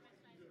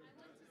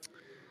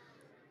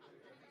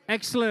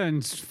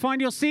Excellent.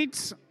 Find your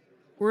seats.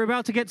 We're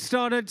about to get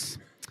started.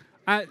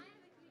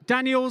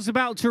 Daniel's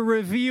about to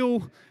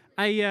reveal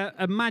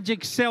a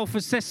magic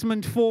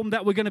self-assessment form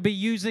that we're going to be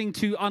using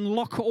to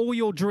unlock all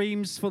your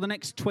dreams for the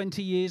next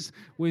 20 years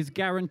with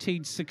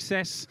guaranteed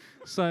success.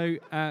 So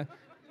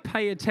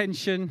pay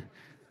attention.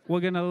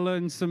 We're going to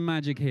learn some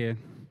magic here.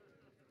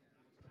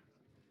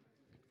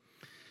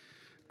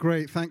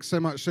 Great, thanks so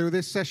much. So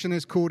this session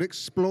is called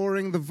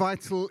Exploring the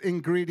Vital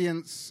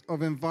Ingredients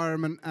of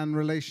Environment and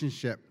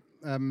Relationship.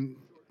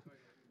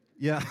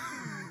 Yeah,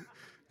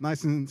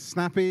 nice and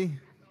snappy.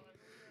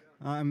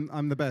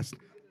 I'm the best.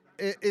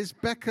 Is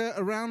Becca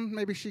around?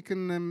 Maybe she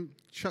can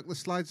chuck the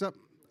slides up.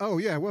 Oh,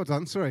 yeah, well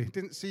done. Sorry,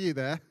 didn't see you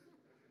there.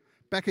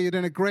 Becca, you're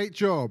doing a great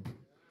job.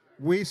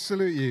 We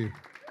salute you.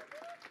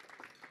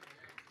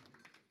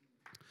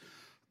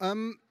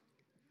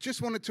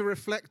 Just wanted to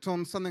reflect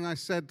on something I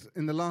said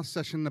in the last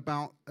session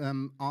about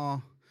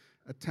our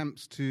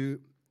attempts to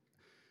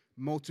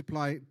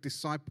multiply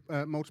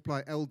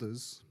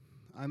elders.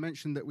 I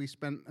mentioned that we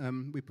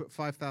put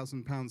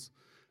 £5,000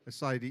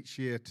 aside each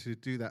year to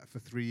do that for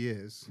 3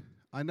 years.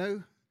 I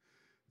know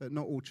that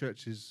not all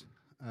churches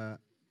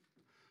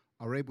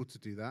are able to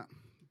do that,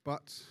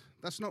 but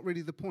that's not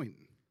really the point.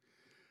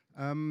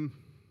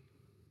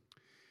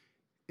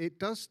 It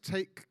does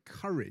take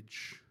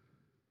courage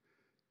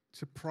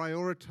to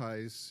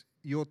prioritize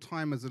your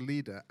time as a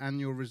leader and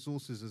your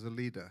resources as a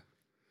leader.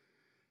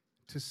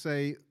 To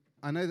say,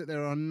 I know that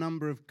there are a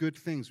number of good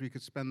things we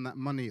could spend that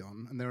money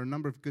on, and there are a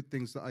number of good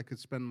things that I could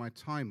spend my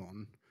time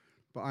on,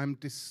 but I'm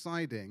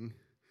deciding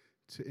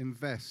to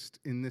invest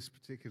in this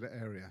particular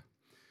area.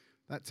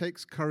 That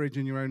takes courage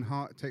in your own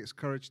heart. It takes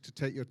courage to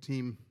take your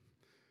team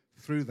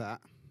through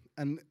that.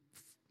 And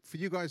for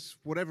you guys,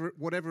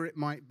 whatever it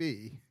might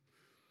be,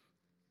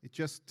 it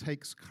just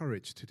takes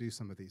courage to do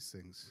some of these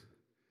things.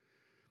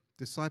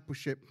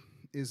 Discipleship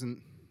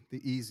isn't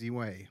the easy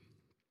way.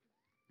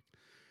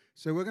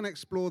 So we're going to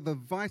explore the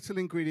vital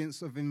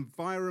ingredients of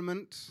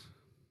environment,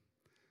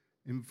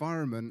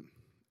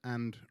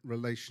 and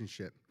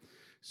relationship.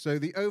 So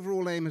the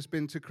overall aim has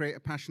been to create a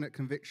passionate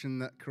conviction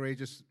that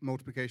courageous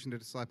multiplication of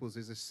disciples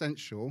is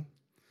essential,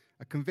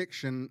 a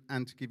conviction,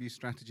 and to give you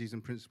strategies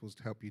and principles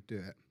to help you do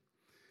it.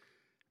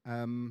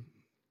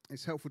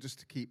 It's helpful just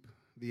to keep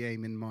the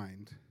aim in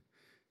mind.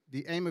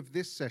 The aim of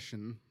this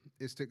session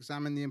is to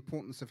examine the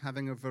importance of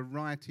having a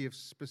variety of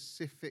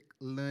specific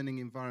learning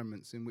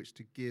environments in which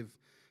to give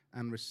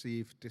and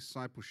receive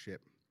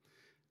discipleship,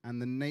 and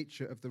the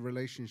nature of the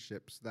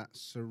relationships that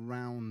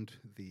surround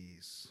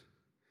these.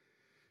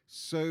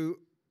 So,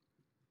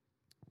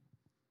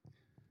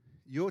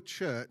 your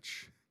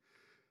church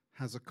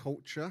has a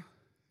culture.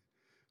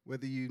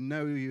 Whether you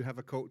know you have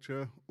a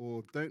culture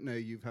or don't know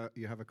you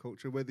have a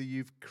culture, whether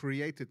you've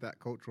created that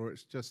culture or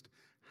it's just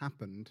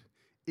happened,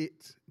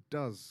 it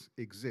does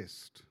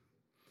exist.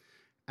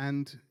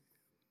 And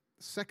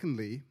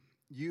secondly,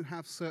 you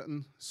have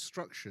certain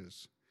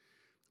structures.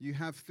 You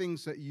have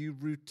things that you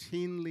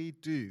routinely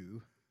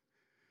do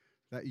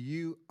that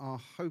you are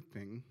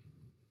hoping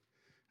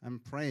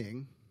and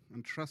praying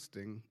and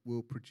trusting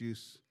will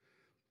produce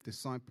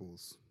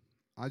disciples.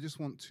 I just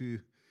want to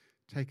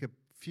take a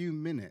few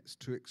minutes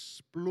to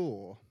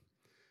explore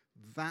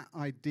that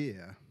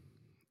idea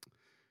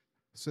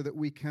so that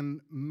we can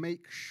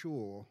make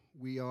sure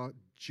we are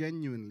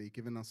genuinely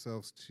giving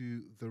ourselves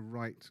to the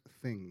right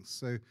things.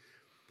 So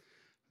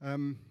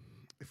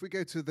if we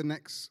go to the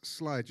next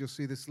slide, you'll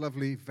see this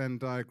lovely Venn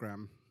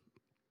diagram.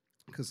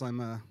 Because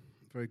I'm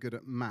very good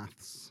at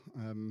maths,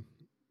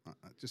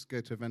 I just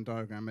go to a Venn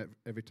diagram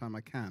every time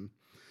I can.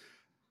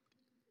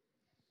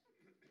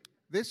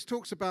 This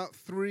talks about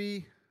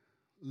 3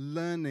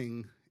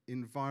 learning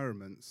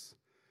environments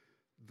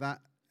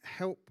that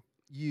help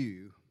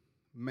you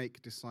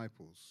make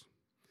disciples.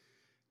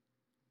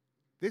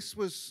 This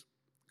was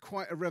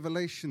quite a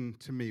revelation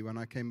to me when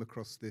I came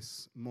across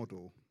this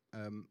model,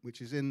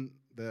 which is in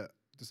the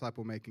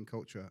Disciple Making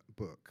Culture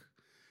book.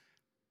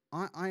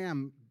 I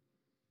am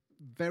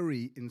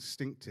very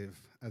instinctive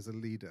as a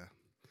leader,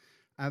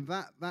 and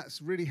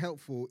that's really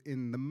helpful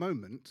in the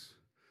moment.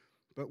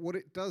 But what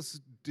it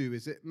does do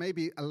is it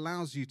maybe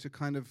allows you to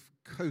kind of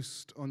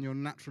coast on your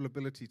natural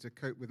ability to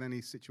cope with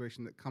any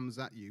situation that comes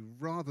at you,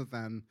 rather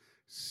than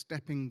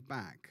stepping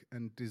back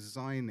and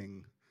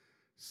designing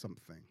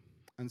something.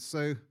 And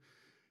so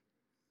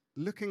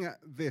looking at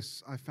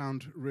this, I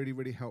found really,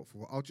 really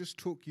helpful. I'll just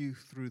talk you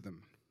through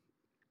them.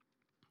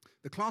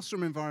 The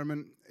classroom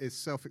environment is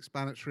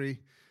self-explanatory.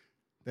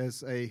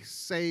 There's a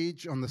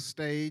sage on the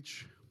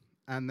stage,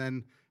 and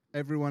then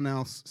everyone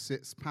else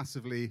sits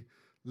passively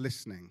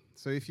listening.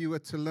 So if you were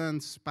to learn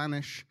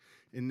Spanish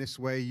in this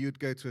way, you'd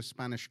go to a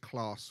Spanish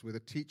class with a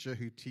teacher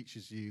who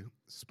teaches you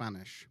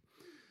Spanish.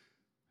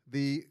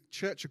 The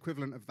church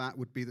equivalent of that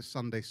would be the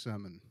Sunday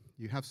sermon.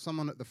 You have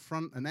someone at the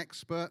front, an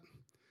expert,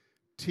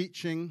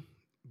 teaching.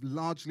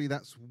 Largely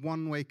that's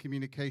one-way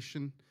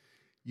communication.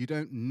 You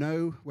don't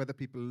know whether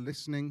people are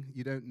listening,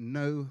 you don't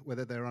know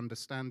whether they're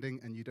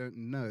understanding, and you don't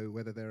know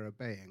whether they're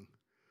obeying.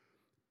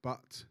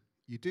 But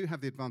you do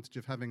have the advantage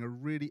of having a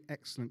really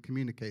excellent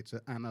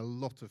communicator and a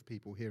lot of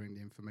people hearing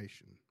the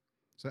information.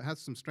 So it has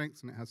some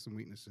strengths and it has some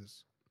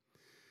weaknesses.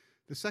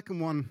 The second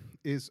one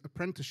is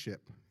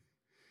apprenticeship.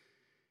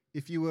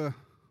 If you were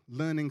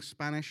learning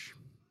Spanish,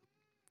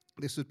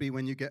 this would be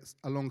when you get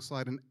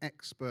alongside an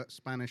expert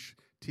Spanish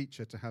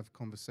teacher to have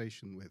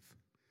conversation with.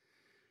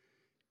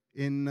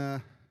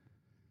 In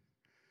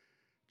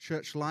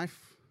church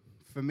life,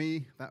 for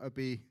me, that would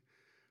be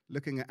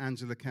looking at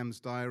Angela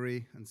Kem's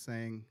diary and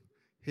saying,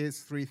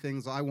 here's 3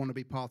 things I want to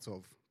be part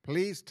of.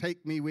 Please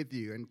take me with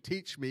you and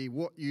teach me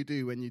what you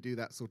do when you do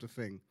that sort of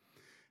thing.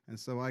 And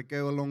so I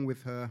go along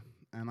with her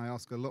and I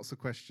ask her lots of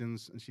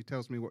questions and she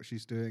tells me what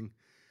she's doing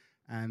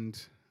and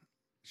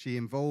she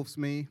involves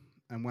me,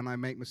 and when I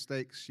make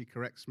mistakes, she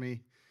corrects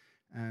me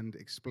and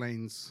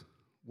explains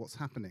what's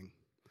happening.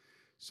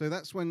 So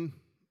that's when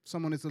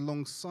someone is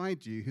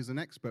alongside you who's an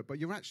expert, but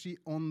you're actually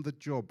on the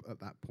job at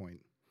that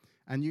point,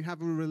 and you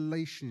have a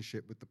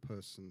relationship with the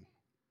person.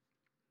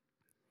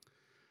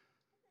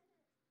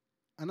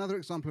 Another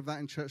example of that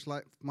in church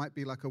life might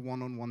be like a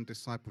one-on-one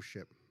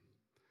discipleship.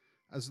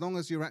 As long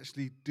as you're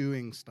actually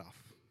doing stuff,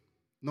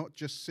 not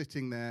just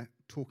sitting there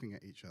talking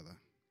at each other.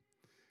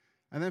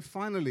 And then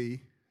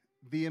finally,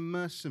 the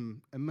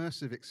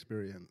immersive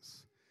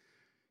experience.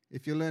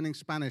 If you're learning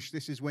Spanish,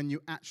 this is when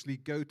you actually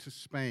go to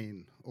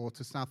Spain or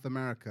to South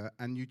America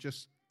and you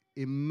just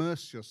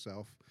immerse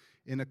yourself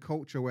in a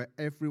culture where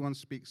everyone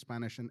speaks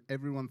Spanish and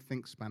everyone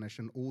thinks Spanish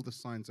and all the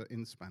signs are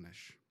in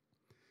Spanish.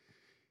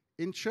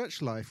 In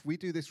church life, we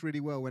do this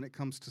really well when it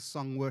comes to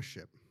sung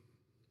worship.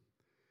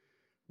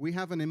 We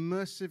have an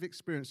immersive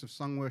experience of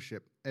sung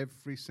worship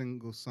every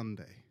single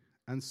Sunday.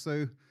 And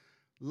so,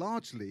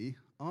 largely,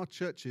 our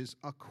churches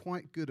are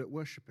quite good at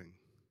worshiping.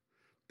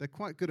 They're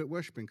quite good at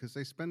worshiping because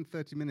they spend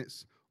 30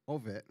 minutes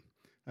of it,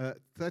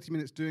 30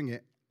 minutes doing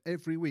it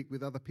every week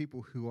with other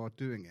people who are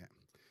doing it.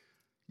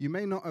 You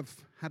may not have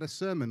had a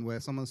sermon where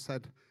someone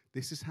said,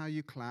 this is how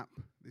you clap,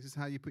 this is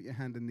how you put your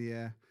hand in the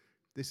air,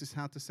 this is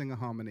how to sing a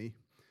harmony.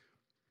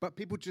 But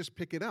people just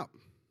pick it up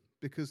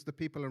because the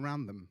people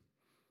around them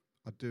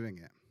are doing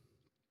it.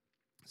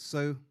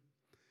 So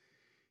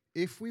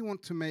if we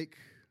want to make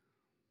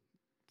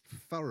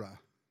thorough,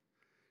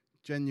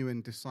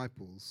 genuine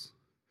disciples,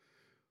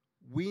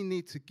 we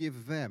need to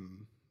give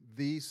them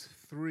these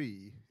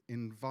 3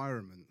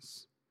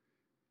 environments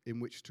in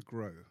which to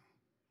grow.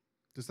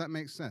 Does that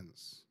make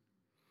sense?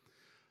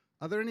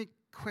 Are there any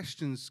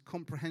questions,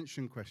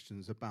 comprehension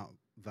questions about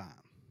that?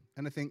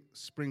 Anything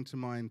spring to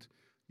mind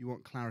you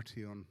want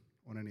clarity on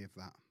any of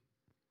that?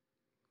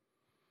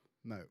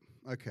 No.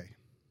 Okay.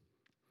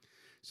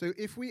 So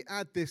if we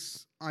add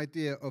this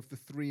idea of the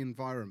 3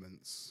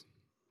 environments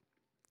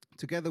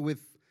together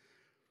with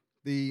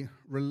the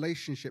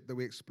relationship that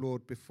we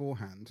explored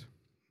beforehand.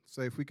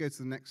 So if we go to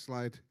the next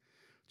slide,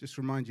 just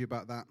remind you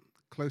about that.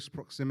 Close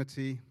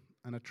proximity,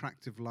 an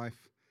attractive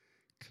life,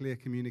 clear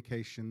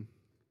communication.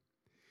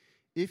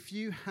 If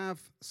you have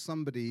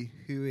somebody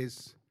who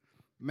is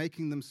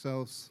making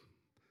themselves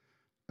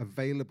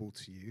available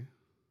to you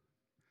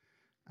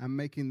and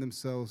making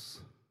themselves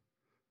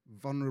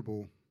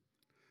vulnerable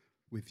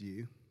with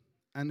you,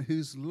 and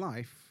whose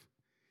life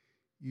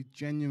you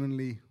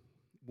genuinely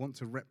want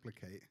to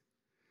replicate,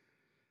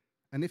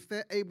 and if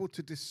they're able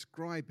to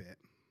describe it,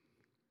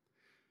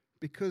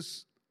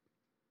 because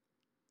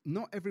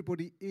not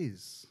everybody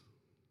is,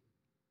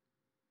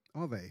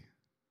 are they?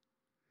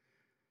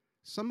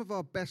 Some of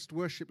our best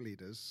worship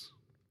leaders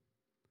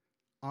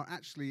are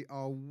actually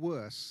our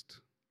worst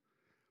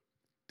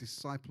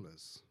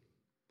disciplers.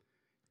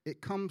 It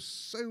comes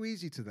so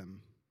easy to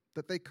them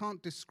that they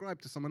can't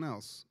describe to someone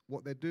else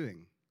what they're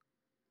doing.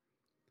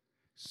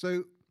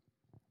 So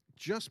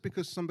just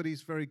because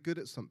somebody's very good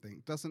at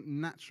something doesn't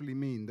naturally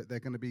mean that they're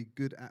going to be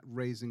good at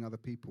raising other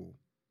people.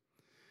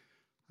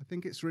 I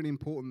think it's really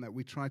important that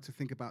we try to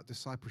think about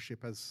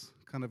discipleship as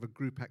kind of a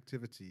group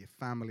activity, a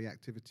family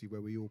activity where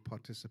we all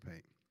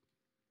participate.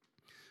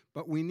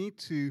 But we need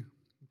to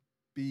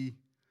be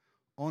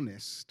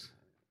honest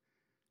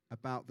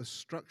about the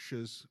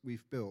structures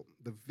we've built,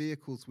 the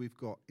vehicles we've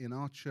got in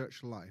our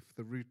church life,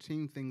 the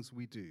routine things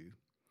we do,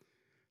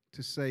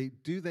 to say,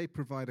 do they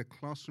provide a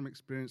classroom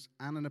experience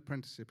and an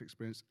apprenticeship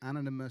experience and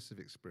an immersive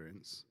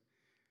experience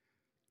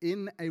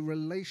in a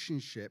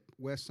relationship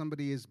where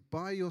somebody is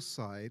by your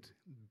side,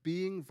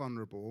 being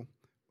vulnerable,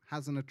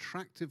 has an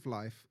attractive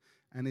life,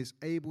 and is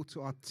able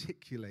to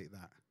articulate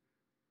that.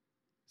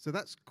 So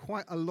that's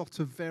quite a lot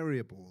of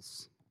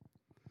variables.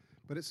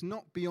 But it's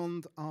not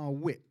beyond our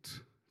wit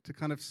to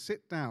kind of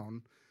sit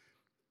down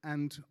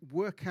and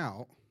work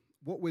out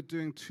what we're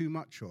doing too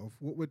much of,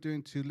 what we're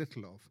doing too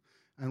little of,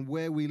 and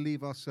where we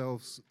leave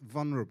ourselves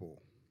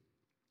vulnerable.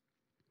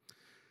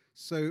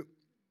 So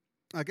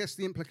I guess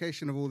the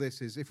implication of all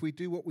this is if we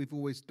do what we've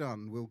always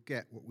done, we'll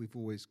get what we've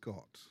always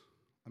got.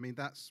 I mean,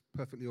 that's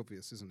perfectly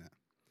obvious, isn't it?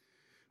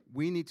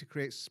 We need to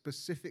create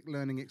specific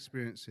learning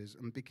experiences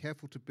and be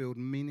careful to build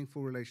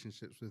meaningful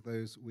relationships with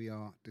those we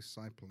are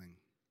discipling.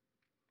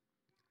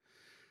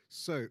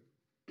 So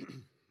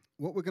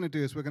what we're going to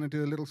do is we're going to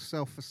do a little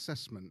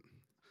self-assessment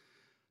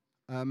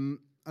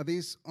Are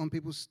these on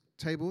people's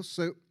tables?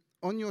 So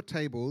on your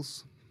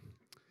tables,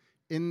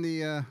 in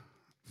the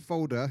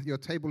folder, your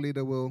table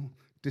leader will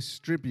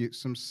distribute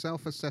some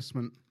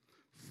self-assessment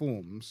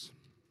forms.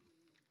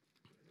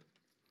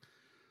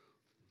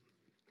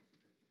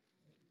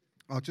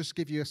 I'll just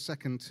give you a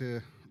second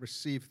to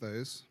receive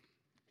those.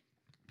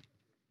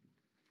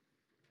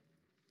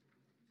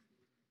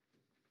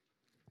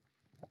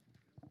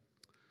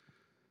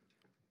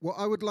 What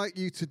I would like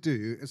you to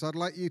do is I'd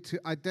like you to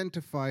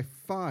identify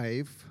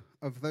 5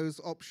 of those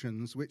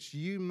options which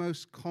you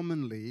most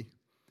commonly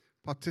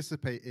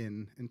participate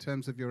in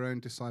terms of your own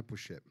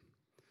discipleship.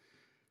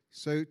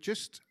 So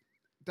just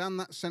down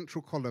that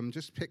central column,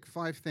 just pick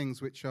 5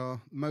 things which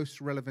are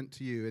most relevant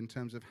to you in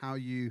terms of how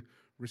you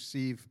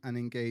receive and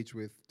engage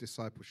with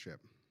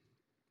discipleship.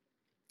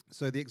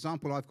 So the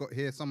example I've got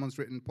here, someone's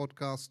written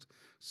podcast,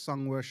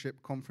 sung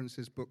worship,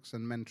 conferences, books,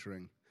 and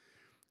mentoring.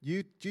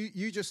 You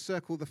just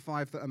circle the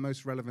 5 that are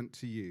most relevant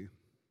to you.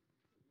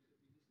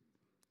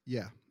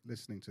 Yeah,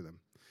 listening to them.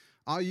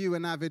 Are you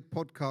an avid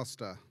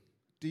podcaster?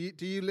 Do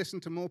you listen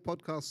to more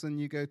podcasts than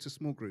you go to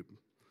small group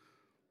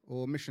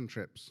or mission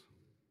trips?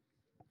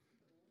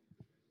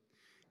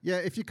 Yeah,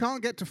 if you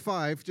can't get to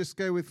 5, just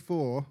go with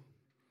 4.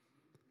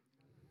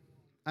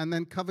 And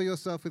then cover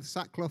yourself with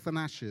sackcloth and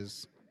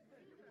ashes.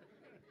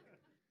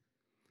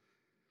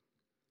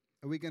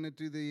 Are we going to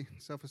do the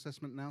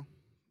self-assessment now?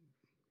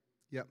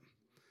 Yep.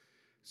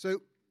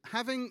 So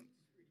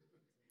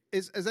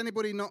has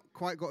anybody not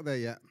quite got there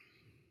yet?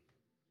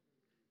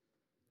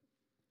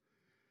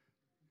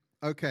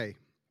 Okay,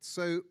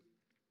 so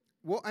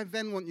what I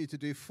then want you to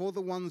do for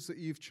the ones that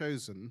you've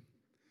chosen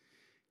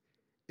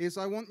is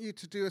I want you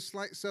to do a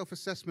slight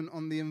self-assessment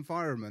on the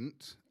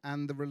environment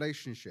and the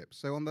relationship.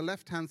 So on the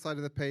left-hand side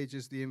of the page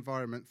is the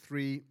environment,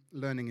 3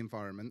 learning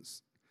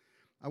environments.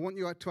 I want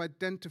you to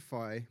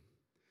identify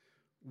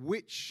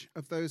which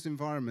of those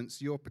environments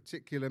your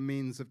particular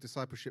means of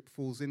discipleship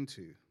falls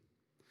into.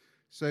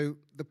 So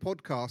the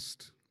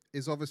podcast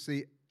is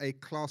obviously a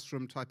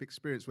classroom-type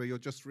experience where you're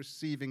just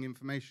receiving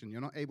information.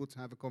 You're not able to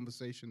have a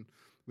conversation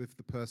with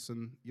the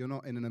person. You're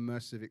not in an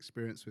immersive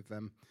experience with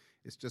them.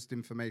 It's just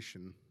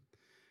information.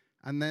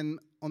 And then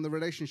on the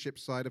relationship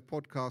side, a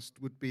podcast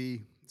would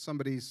be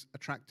somebody's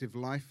attractive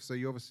life. So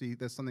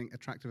there's something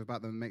attractive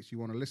about them that makes you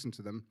want to listen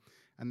to them.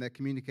 And they're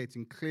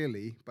communicating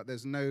clearly, but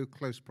there's no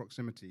close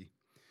proximity.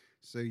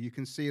 So you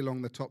can see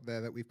along the top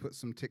there that we've put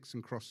some ticks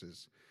and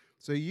crosses.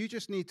 So you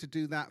just need to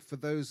do that for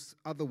those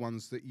other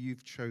ones that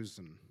you've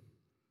chosen.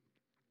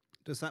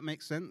 Does that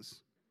make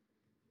sense?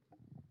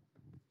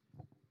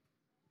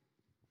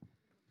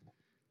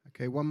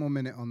 Okay, 1 more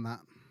minute on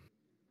that.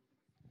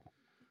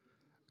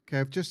 Okay,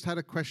 I've just had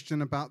a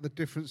question about the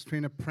difference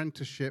between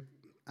apprenticeship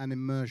and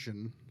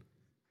immersion.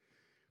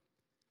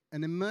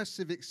 An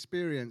immersive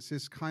experience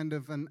is kind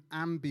of an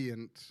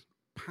ambient,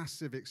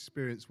 passive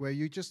experience where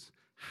you just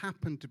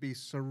happen to be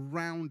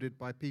surrounded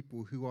by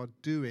people who are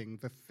doing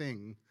the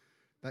thing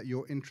that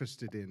you're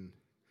interested in.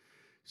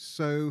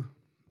 So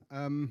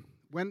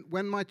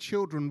when my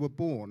children were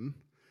born,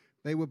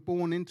 they were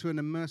born into an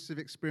immersive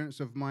experience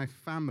of my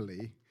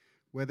family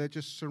where they're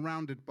just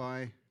surrounded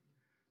by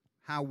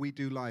how we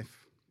do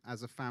life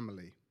as a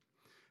family.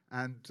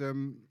 And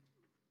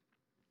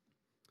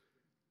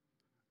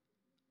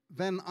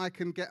then I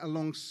can get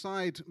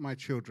alongside my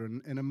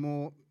children in a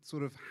more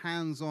sort of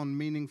hands-on,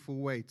 meaningful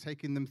way,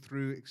 taking them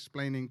through,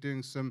 explaining,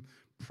 doing some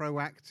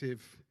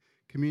proactive,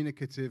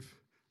 communicative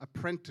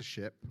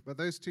apprenticeship. But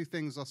those 2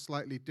 things are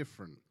slightly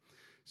different.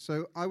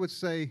 So I would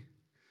say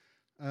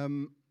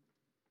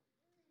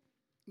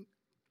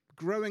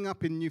growing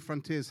up in New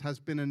Frontiers has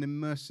been an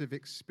immersive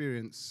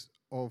experience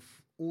of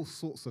all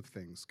sorts of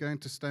things. Going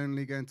to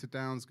Stoneleigh, going to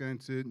Downs, going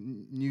to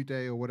New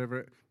Day or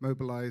whatever,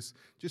 Mobilize,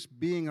 just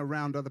being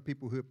around other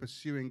people who are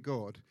pursuing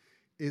God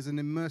is an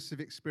immersive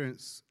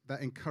experience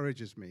that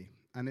encourages me.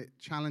 And it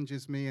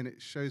challenges me and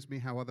it shows me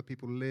how other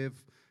people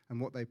live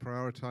and what they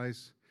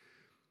prioritize.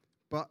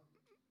 But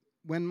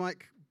when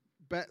Mike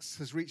Betts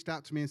has reached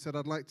out to me and said,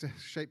 I'd like to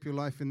shape your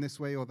life in this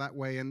way or that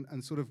way,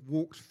 and sort of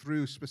walked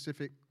through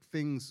specific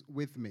things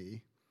with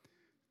me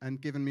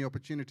and given me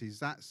opportunities,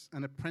 that's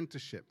an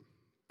apprenticeship.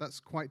 That's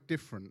quite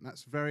different.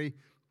 That's very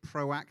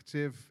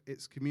proactive,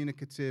 it's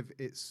communicative,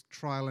 it's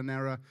trial and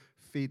error,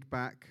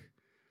 feedback.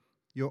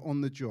 You're on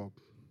the job.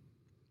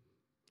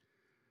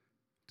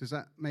 Does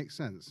that make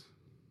sense?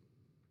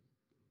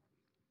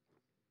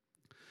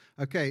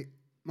 Okay,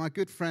 my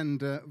good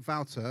friend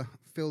Wouter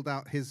filled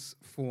out his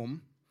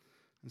form,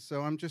 and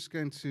so I'm just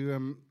going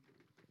to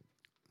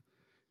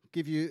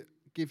give you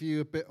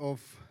a bit of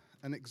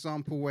an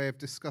example way of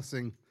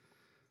discussing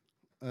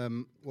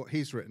what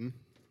he's written.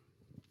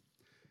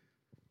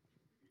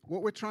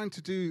 What we're trying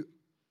to do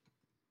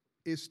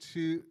is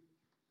to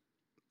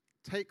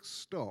take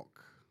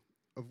stock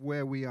of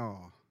where we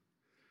are.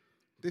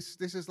 This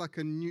is like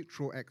a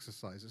neutral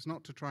exercise. It's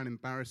not to try and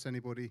embarrass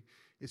anybody.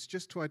 It's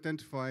just to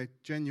identify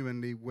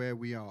genuinely where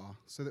we are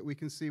so that we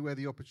can see where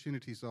the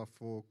opportunities are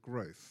for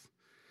growth.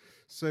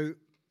 So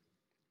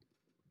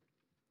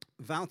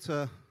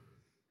Wouter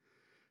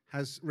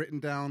has written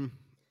down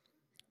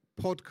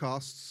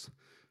podcasts.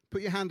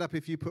 Put your hand up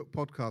if you put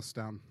podcasts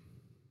down.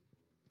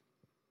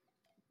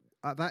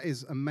 That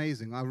is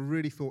amazing. I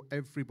really thought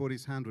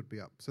everybody's hand would be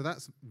up. So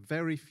that's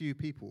very few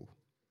people.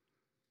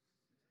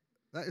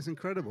 That is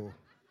incredible.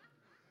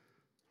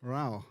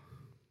 Wow.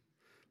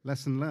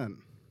 Lesson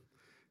learned.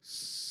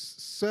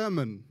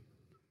 Sermon.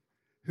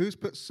 Who's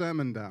put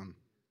sermon down?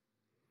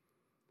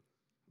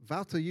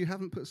 Wouter, you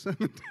haven't put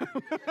sermon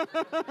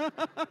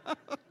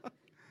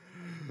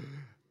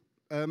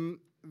down.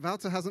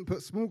 Wouter hasn't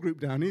put small group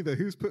down either.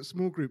 Who's put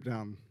small group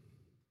down?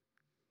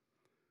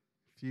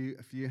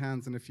 A few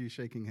hands and a few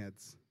shaking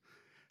heads.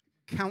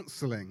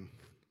 Counseling.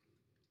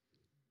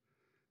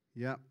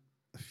 Yeah,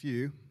 a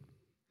few.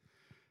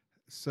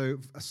 So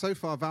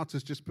far,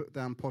 Wouter's just put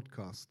down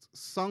podcasts.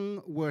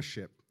 Sung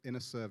worship in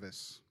a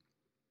service.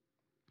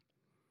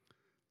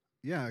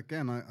 Yeah,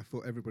 again, I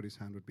thought everybody's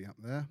hand would be up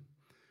there.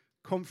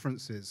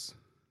 Conferences.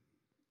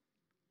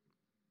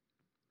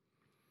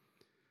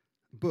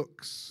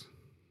 Books.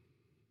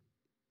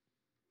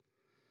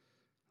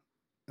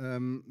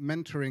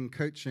 Mentoring,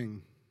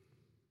 coaching.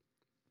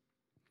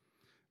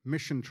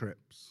 Mission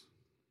trips.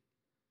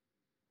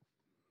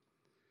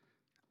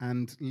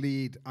 And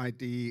lead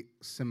ID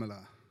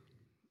similar.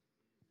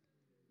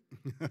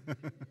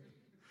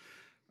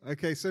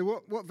 Okay, so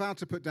what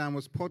Wouter put down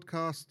was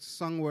podcasts,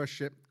 sung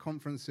worship,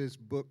 conferences,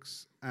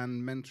 books,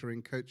 and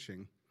mentoring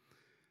coaching.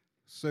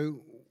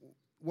 So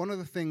one of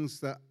the things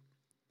that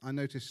I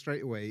noticed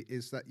straight away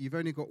is that you've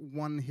only got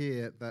one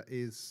here that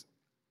is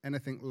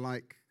anything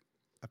like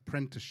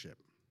apprenticeship.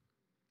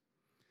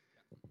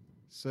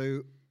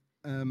 So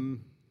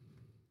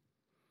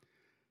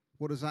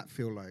what does that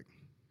feel like?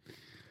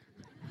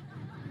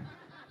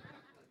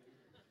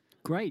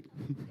 Great.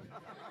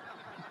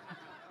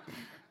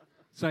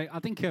 So I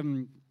think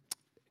when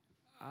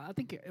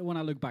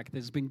I look back,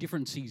 there's been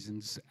different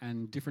seasons,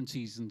 and different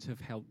seasons have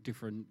held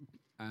different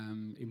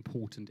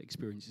important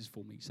experiences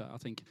for me. So I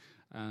think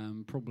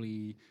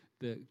probably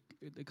the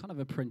kind of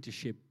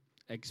apprenticeship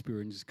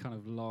experience kind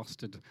of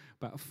lasted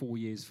about 4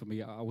 years for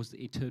me. I was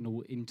the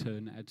eternal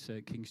intern at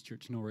King's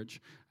Church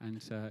Norwich,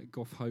 and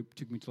Gough Hope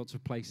took me to lots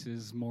of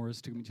places, Morris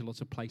took me to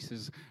lots of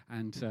places,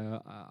 and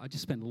I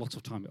just spent lots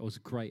of time. It was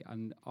great,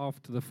 and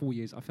after the 4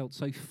 years I felt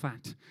so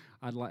fat.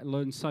 I'd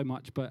learned so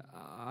much, but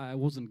I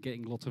wasn't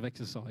getting lots of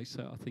exercise,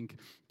 so I think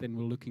then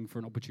we're looking for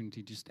an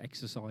opportunity to just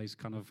exercise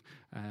kind of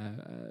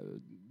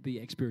the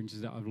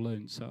experiences that I've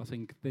learned. So I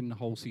think then the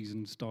whole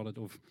season started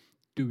off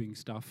doing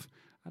stuff.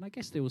 And I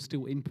guess there was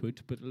still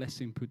input, but less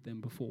input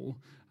than before.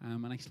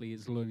 And actually,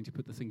 it's learning to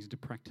put the things into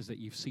practice that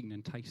you've seen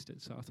and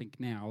tasted. So I think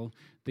now,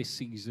 this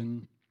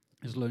season,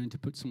 is learning to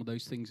put some of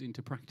those things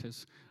into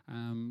practice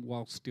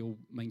while still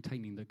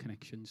maintaining the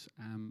connections.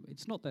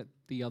 It's not that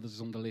the others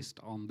on the list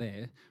aren't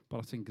there, but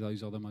I think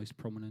those are the most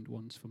prominent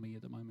ones for me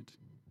at the moment.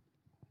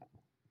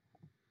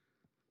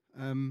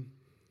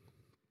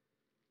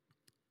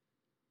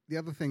 The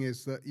other thing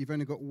is that you've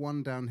only got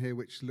one down here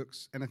which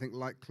looks anything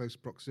like close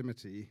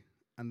proximity,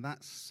 and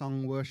that's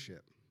sung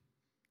worship,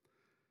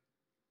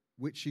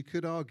 which you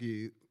could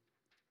argue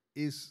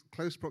is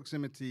close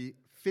proximity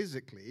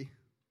physically,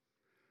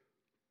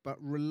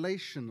 but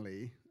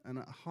relationally and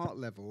at a heart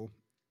level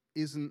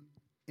isn't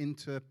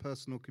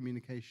interpersonal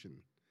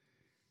communication.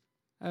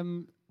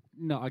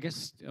 No, I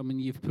guess,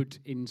 you've put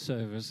in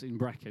service in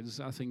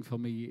brackets. I think for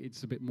me,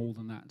 it's a bit more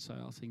than that. So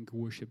I think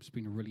worship's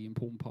been a really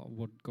important part of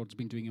what God's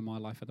been doing in my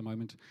life at the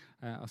moment.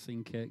 I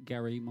think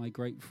Gary, my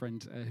great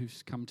friend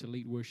who's come to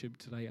lead worship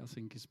today, I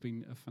think has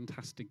been a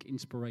fantastic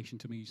inspiration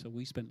to me. So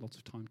we spent lots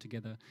of time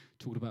together,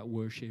 talking about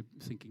worship,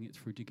 thinking it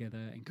through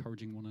together,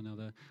 encouraging one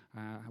another.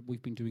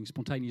 We've been doing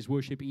spontaneous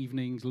worship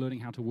evenings,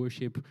 learning how to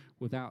worship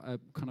without a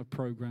kind of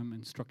program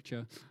and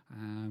structure.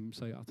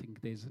 So I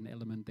think there's an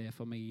element there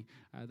for me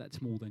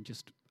that's more than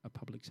just a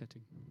public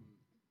setting.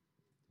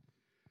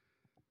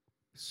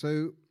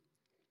 So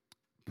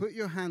put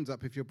your hands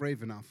up if you're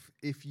brave enough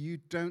if you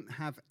don't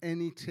have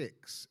any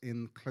ticks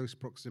in close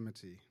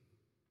proximity.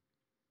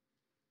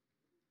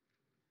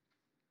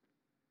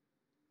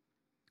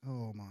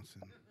 Oh,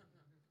 Martin.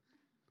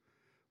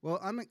 Well,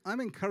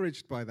 I'm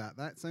encouraged by that.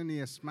 That's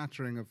only a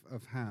smattering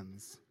of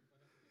hands.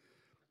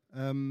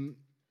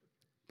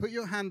 Put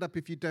your hand up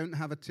if you don't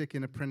have a tick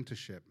in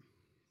apprenticeship.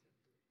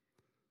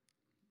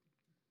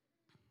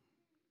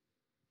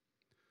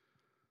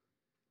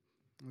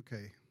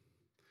 Okay.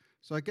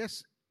 So I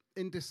guess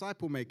in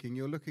disciple making,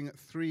 you're looking at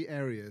 3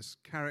 areas: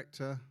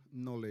 character,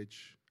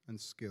 knowledge, and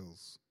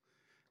skills.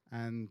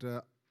 And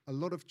a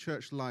lot of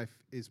church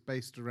life is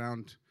based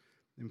around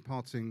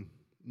imparting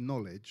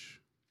knowledge.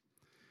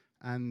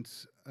 And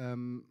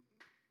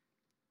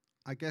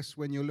I guess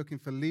when you're looking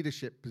for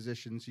leadership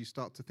positions, you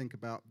start to think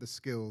about the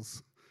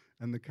skills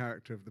and the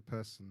character of the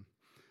person.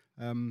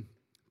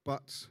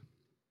 But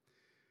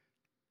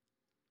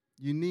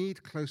you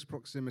need close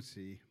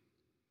proximity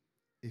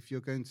if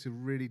you're going to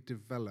really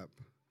develop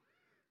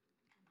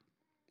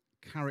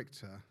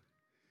character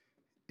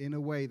in a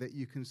way that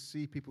you can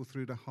see people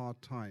through the hard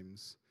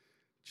times,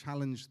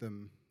 challenge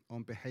them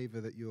on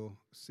behavior that you're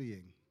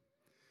seeing.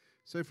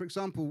 So, for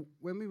example,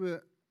 when we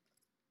were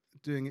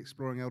doing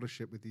Exploring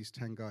Eldership with these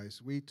 10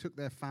 guys, we took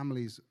their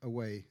families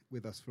away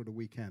with us for the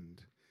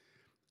weekend.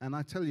 And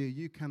I tell you,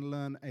 you can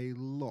learn a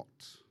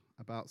lot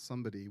about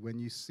somebody when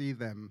you see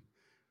them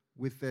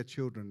with their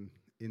children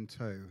in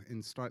tow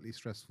in slightly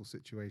stressful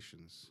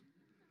situations.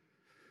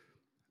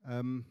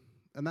 And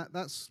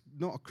that's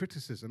not a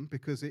criticism,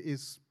 because it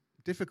is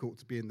difficult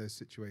to be in those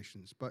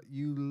situations, but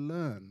you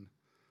learn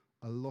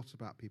a lot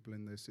about people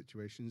in those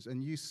situations,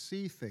 and you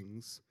see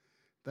things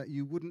that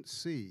you wouldn't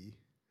see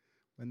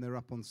when they're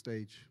up on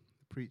stage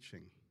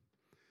preaching.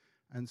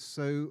 And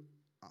so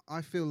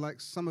I feel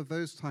like some of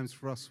those times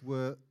for us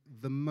were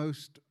the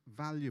most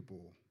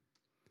valuable.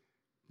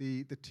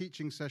 The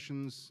teaching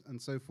sessions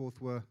and so forth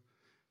were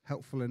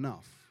helpful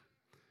enough,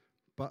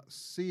 but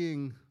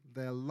seeing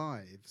their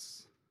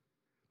lives,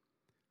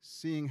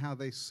 seeing how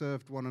they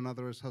served one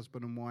another as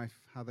husband and wife,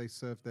 how they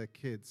served their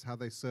kids, how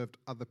they served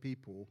other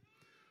people,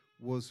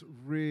 was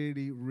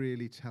really,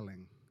 really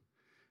telling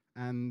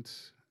and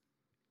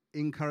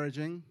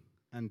encouraging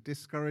and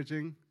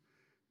discouraging,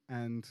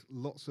 and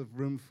lots of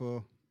room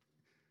for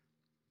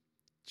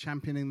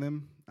championing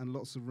them and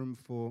lots of room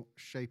for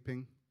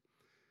shaping.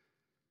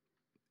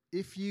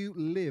 If you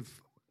live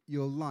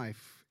your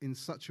life in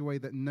such a way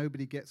that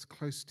nobody gets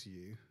close to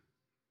you,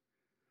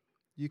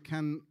 you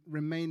can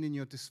remain in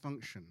your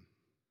dysfunction.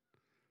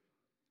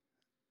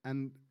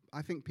 And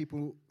I think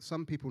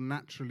some people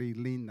naturally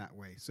lean that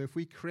way. So if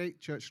we create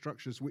church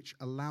structures which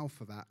allow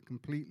for that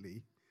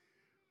completely,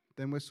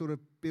 then we're sort of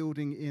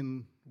building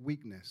in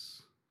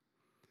weakness.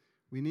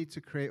 We need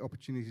to create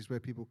opportunities where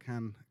people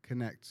can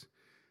connect.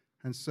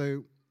 And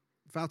so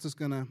Wouter's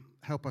going to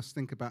help us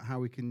think about how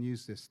we can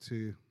use this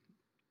to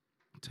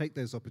take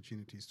those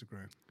opportunities to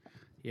grow.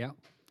 Yeah.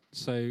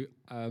 So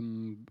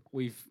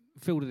we've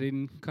filled it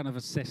in, kind of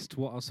assessed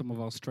what are some of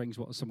our strengths,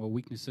 what are some of our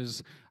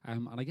weaknesses,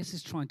 and I guess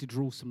it's trying to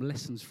draw some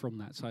lessons from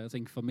that. So I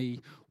think for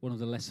me, one of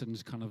the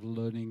lessons kind of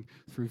learning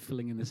through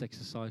filling in this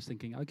exercise,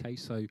 thinking, okay,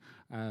 so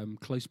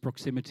close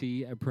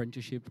proximity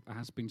apprenticeship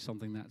has been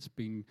something that's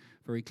been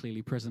very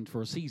clearly present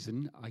for a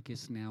season. I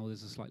guess now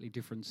there's a slightly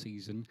different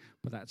season,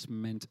 but that's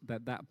meant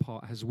that that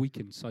part has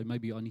weakened. So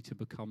maybe I need to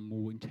become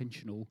more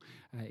intentional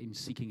in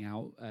seeking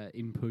out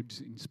input,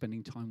 in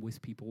spending time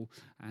with people,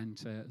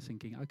 and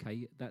thinking,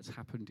 okay, that's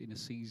happened in a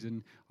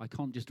season. I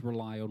can't just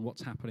rely on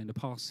what's happened in the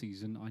past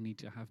season. I need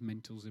to have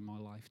mentors in my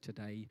life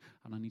today,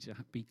 and I need to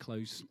be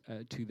close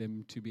to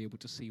them to be able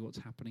to see what's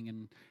happening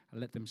and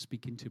let them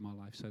speak into my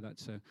life. So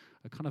that's a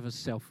kind of a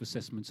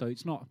self-assessment. So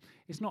it's not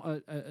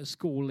a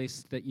score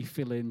list that you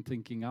fill in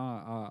thinking,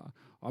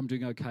 I'm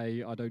doing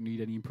okay, I don't need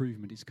any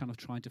improvement. It's kind of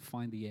trying to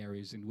find the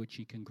areas in which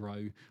you can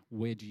grow.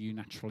 Where do you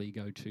naturally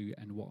go to,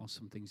 and what are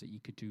some things that you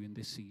could do in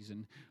this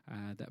season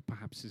that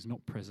perhaps is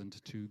not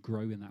present to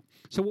grow in that.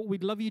 So what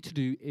we'd love you to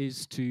do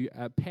is to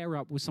pair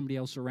up with somebody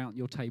else around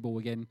your table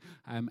again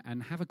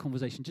and have a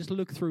conversation. Just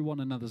look through one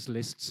another's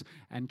lists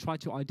and try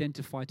to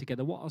identify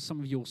together what are some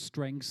of your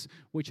strengths,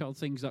 which are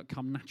things that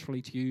come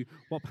naturally to you,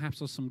 what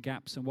perhaps are some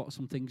gaps, and what are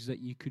some things that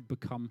you could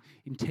become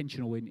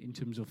intentional in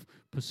terms of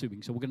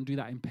pursuing. So we're going to do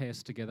that in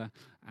pairs together,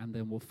 and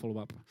then we'll follow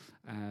up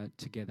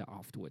together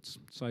afterwards.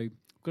 So we're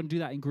going to do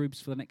that in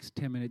groups for the next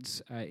 10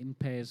 minutes, in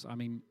pairs,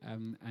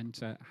 and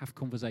have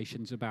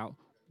conversations about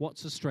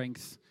what's a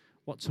strength,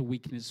 what's a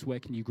weakness, where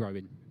can you grow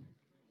in.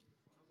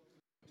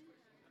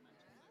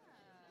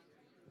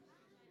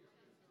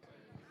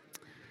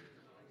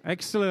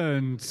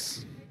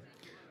 Excellent.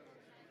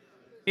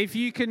 If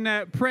you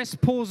can press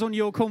pause on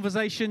your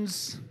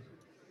conversations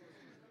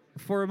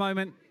for a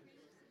moment,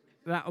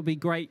 that would be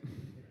great.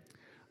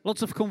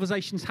 Lots of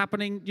conversations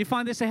happening. Do you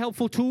find this a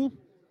helpful tool?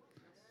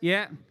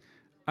 Yeah.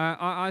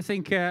 I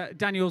think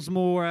Daniel's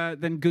more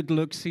than good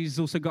looks. He's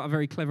also got a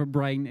very clever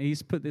brain.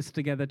 He's put this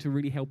together to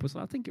really help us.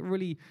 I think it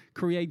really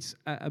creates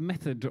a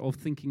method of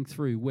thinking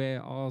through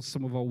where are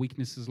some of our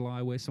weaknesses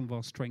lie, where some of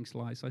our strengths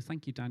lie. So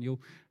thank you, Daniel.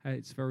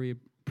 It's very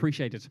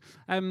appreciated.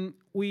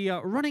 We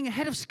are running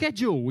ahead of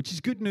schedule, which is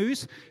good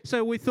news.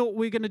 So we thought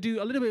we're going to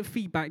do a little bit of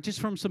feedback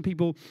just from some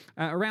people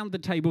around the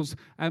tables.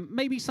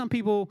 Maybe some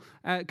people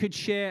could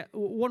share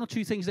one or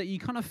two things that you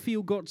kind of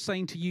feel God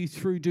saying to you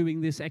through doing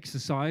this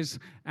exercise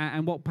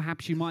and what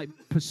perhaps you might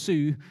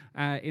pursue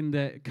in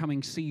the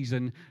coming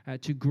season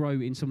to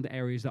grow in some of the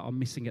areas that are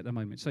missing at the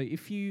moment. So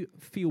if you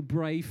feel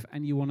brave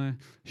and you want to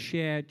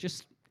share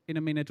just in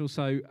a minute or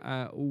so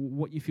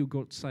what you feel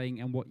God's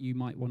saying and what you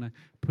might want to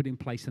put in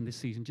place in this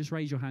season, just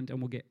raise your hand and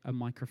we'll get a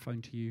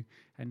microphone to you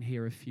and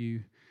hear a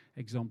few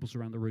examples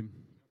around the room.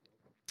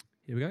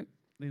 Here we go.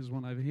 There's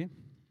one over here.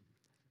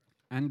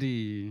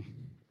 Andy.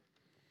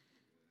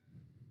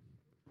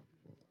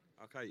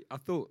 Okay, I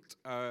thought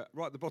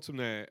right at the bottom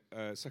there,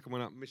 second one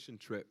up, mission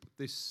trip.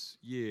 This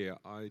year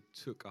I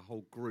took a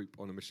whole group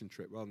on a mission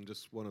trip rather than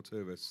just one or two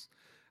of us.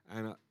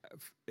 And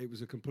it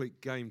was a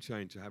complete game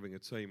changer having a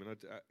team. And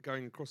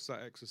going across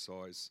that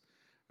exercise,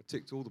 I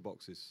ticked all the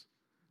boxes.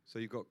 So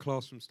you've got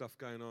classroom stuff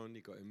going on,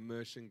 you've got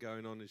immersion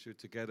going on as you're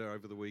together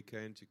over the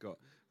weekend, you've got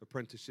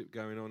apprenticeship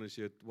going on as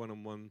you're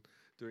one-on-one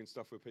doing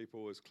stuff with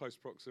people, there's close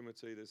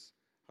proximity, there's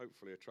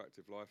hopefully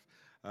attractive life,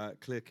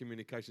 clear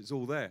communication. It's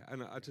all there.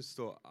 And I just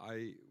thought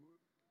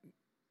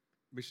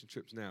mission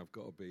trips now have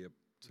got to be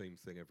a team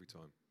thing every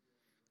time.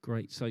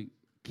 Great. So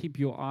keep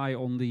your eye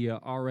on the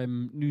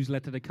RM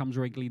newsletter that comes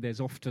regularly.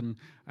 There's often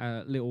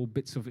little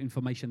bits of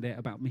information there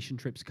about mission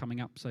trips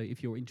coming up. So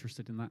if you're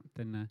interested in that,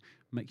 then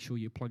make sure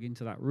you plug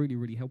into that. Really,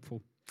 really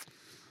helpful.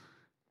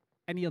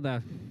 Any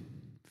other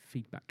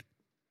feedback?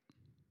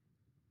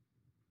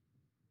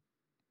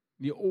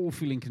 You're all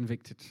feeling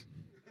convicted.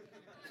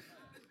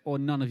 Or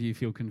none of you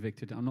feel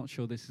convicted. I'm not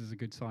sure this is a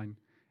good sign.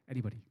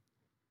 Anybody?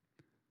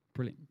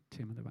 Brilliant.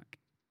 Tim at the back.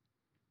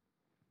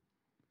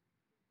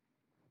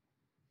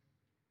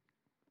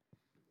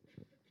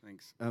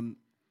 Thanks.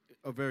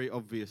 A very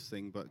obvious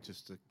thing, but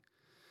just a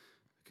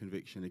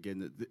conviction again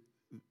that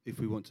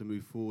if we want to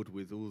move forward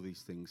with all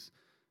these things,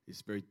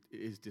 it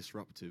is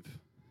disruptive,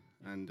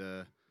 and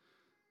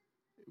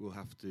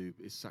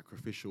it's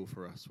sacrificial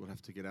for us. We'll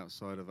have to get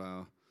outside of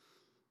our,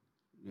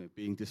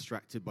 being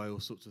distracted by all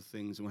sorts of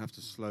things, and we'll have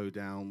to slow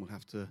down. We'll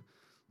have to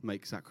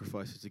make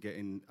sacrifices to get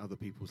in other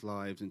people's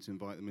lives and to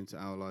invite them into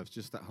our lives.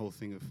 Just that whole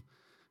thing of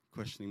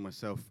questioning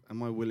myself: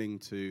 am I willing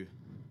to,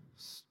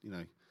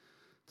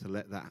 to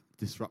let that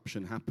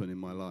disruption happen in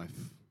my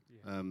life?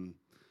 Yeah.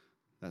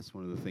 That's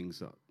one of the things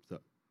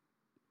that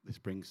this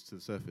brings to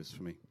the surface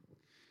for me.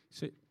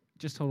 So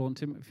just hold on,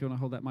 Tim, if you want to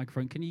hold that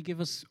microphone. Can you give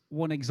us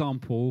one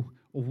example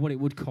of what it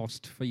would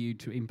cost for you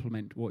to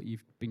implement what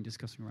you've been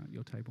discussing around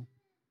your table?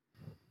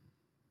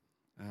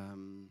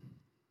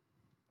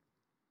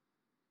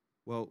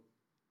 Well,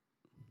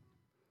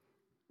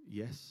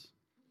 yes.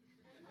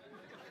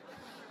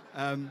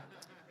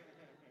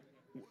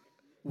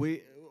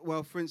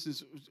 Well, for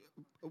instance,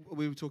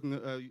 we were talking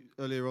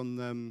earlier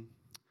on,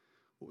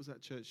 what was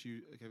that church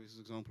you gave us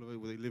an example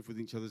of, where they live with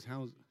each other's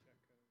houses?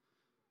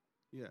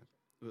 Yeah.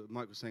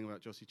 Mike was saying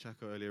about Jossie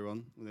Chaco earlier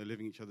on, when they're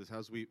living in each other's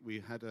house.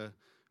 We had a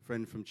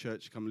friend from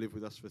church come live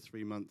with us for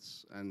 3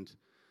 months and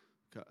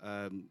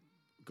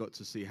got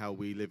to see how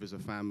we live as a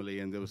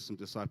family, and there was some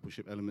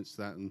discipleship elements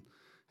to that, and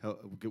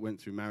went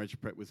through marriage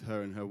prep with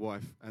her and her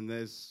wife. And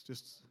there's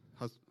just,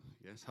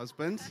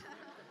 husband?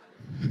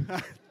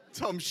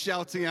 Tom's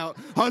shouting out,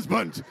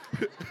 husband!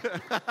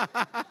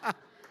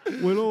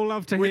 We'll all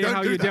love to hear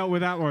how you dealt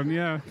with that one,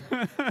 yeah.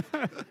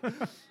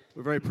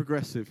 We're very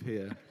progressive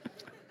here.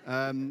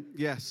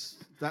 Yes,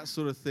 that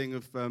sort of thing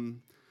of,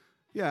 and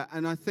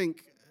I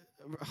think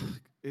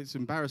it's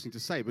embarrassing to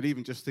say, but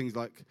even just things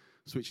like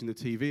switching the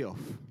TV off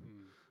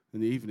in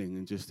the evening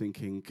and just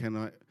thinking,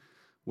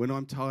 when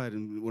I'm tired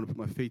and want to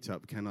put my feet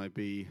up, can I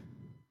be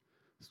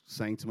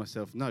saying to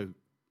myself, no,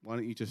 why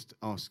don't you just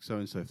ask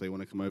so-and-so if they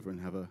want to come over and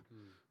have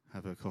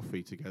a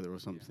coffee together or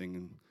something,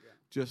 and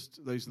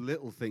just those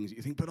little things that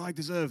you think, but I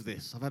deserve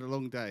this. I've had a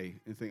long day,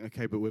 and think,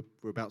 okay, but we're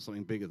about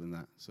something bigger than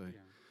that.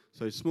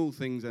 So small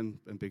things and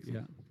big things.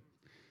 Yeah.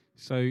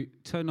 So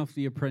turn off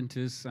The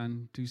Apprentice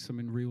and do some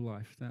in real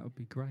life. That would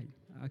be great.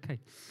 Okay.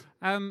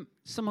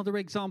 Some other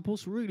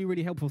examples, really,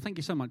 really helpful. Thank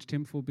you so much,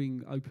 Tim, for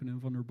being open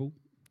and vulnerable.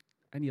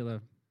 Any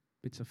other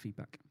bits of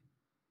feedback?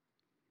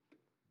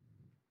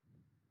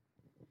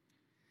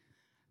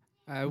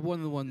 One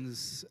of the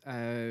ones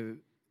that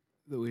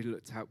we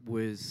looked at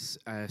was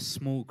a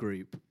small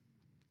group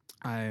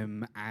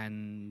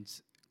and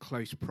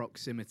close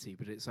proximity,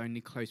 but it's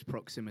only close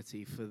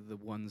proximity for the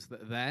ones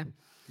that are there.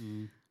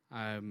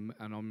 And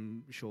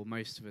I'm sure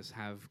most of us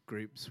have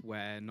groups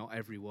where not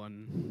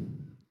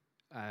everyone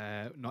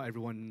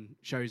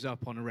shows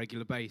up on a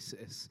regular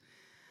basis.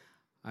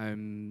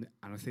 And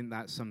I think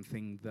that's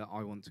something that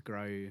I want to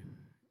grow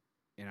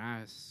in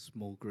our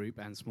small group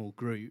and small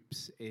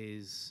groups,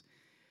 is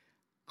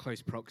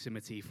close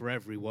proximity for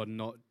everyone,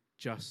 not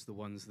just the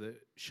ones that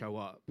show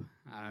up.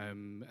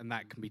 And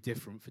that can be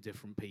different for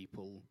different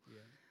people,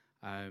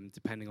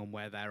 depending on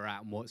where they're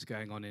at and what's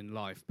going on in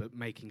life. But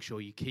making sure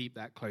you keep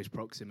that close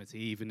proximity,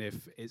 even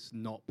if it's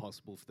not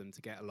possible for them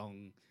to get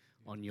along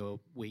on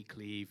your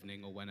weekly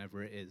evening or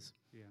whenever it is.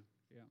 Yeah.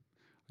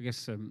 I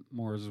guess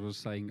Morris was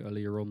saying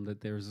earlier on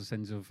that there is a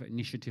sense of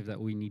initiative that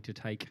we need to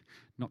take,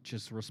 not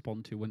just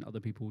respond to when other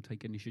people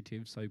take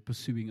initiative. So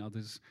pursuing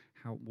others,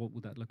 what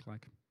would that look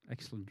like?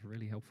 Excellent,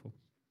 really helpful.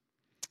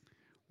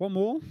 One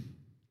more.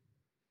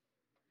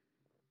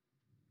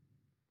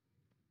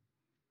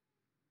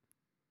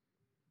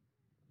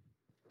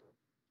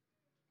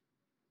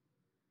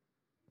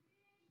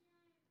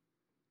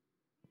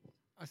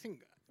 I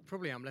think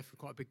probably I'm left with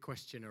quite a big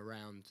question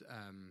around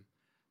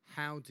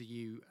how do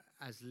you,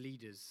 as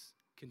leaders,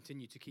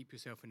 continue to keep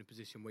yourself in a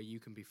position where you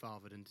can be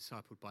fathered and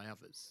discipled by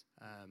others,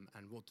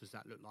 and what does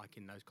that look like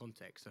in those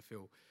contexts? I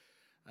feel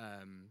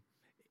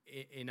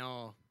in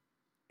our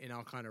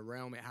kind of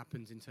realm, it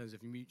happens in terms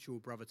of mutual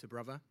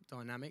brother-to-brother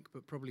dynamic,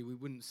 but probably we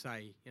wouldn't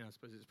say, I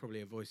suppose it's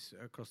probably a voice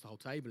across the whole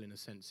table in a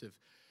sense of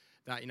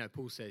that,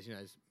 Paul says,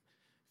 there's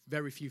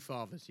very few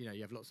fathers, you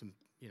have lots of,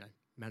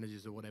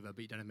 managers or whatever,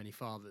 but you don't have many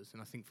fathers.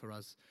 And I think for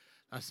us,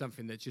 that's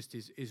something that just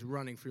is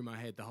running through my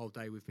head the whole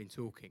day we've been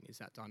talking, is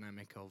that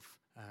dynamic of,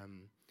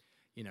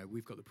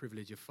 we've got the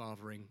privilege of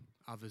fathering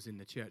others in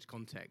the church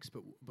context,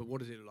 but what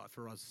does it look like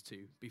for us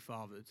to be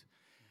fathered,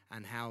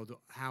 and how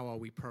are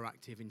we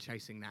proactive in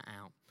chasing that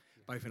out,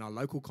 both in our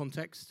local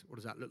context? What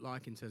does that look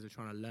like in terms of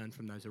trying to learn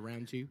from those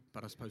around you,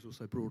 but I suppose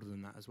also broader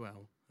than that as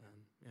well.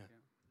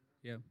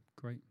 Yeah,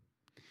 great.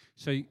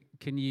 So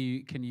can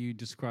you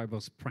describe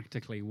us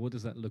practically? What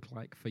does that look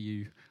like for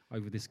you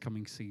over this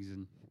coming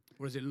season?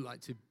 What does it look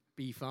like to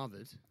be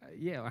fathered?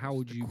 How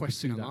would you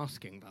question pursue I'm that?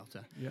 asking,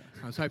 Walter. Yeah.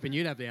 I was hoping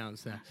you'd have the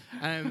answer.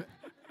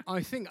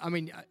 I think,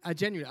 I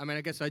genuinely,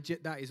 I guess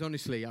that is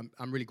honestly,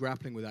 I'm really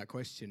grappling with that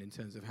question in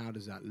terms of how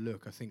does that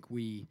look. I think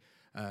we,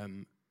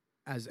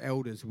 as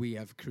elders, we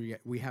have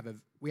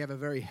a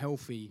very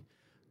healthy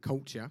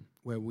culture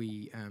where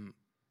we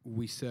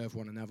serve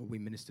one another, we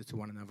minister to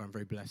one another. I'm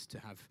very blessed to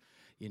have,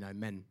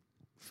 men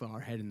far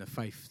ahead in the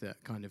faith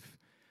that kind of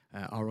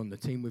are on the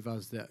team with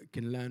us that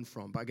can learn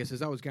from. But I guess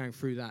as I was going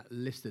through that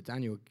list that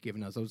Daniel had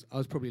given us, I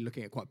was probably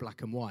looking at quite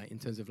black and white in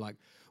terms of like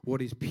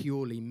what is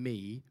purely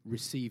me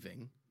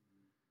receiving,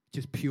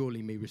 just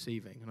purely me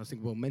receiving. And I was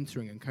thinking, well,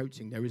 mentoring and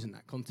coaching, there isn't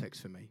that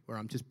context for me where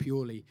I'm just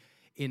purely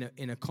in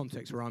a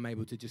context where I'm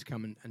able to just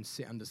come and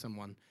sit under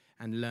someone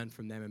and learn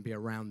from them and be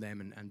around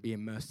them and be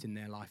immersed in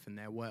their life and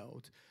their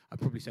world.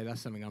 I'd probably say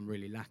that's something I'm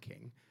really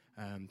lacking.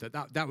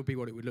 That would be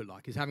what it would look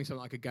like, is having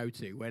something I could go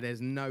to where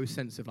there's no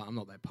sense of like, I'm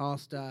not their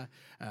pastor,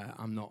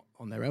 I'm not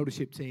on their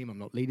eldership team, I'm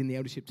not leading the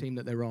eldership team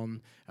that they're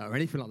on, or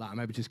anything like that. I'm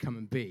able to just come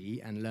and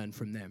be and learn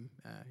from them.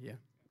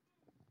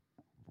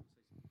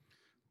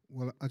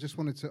 Well, I just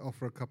wanted to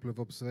offer a couple of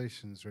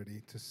observations,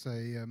 really, to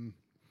say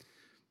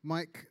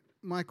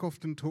Mike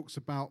often talks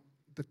about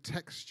the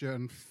texture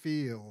and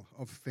feel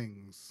of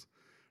things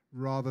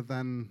rather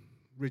than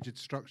rigid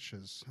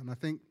structures. And I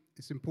think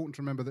it's important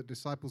to remember that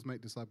disciples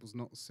make disciples,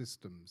 not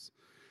systems.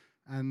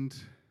 And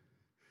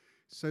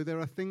so there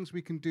are things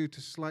we can do to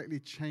slightly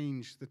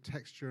change the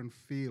texture and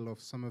feel of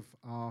some of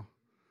our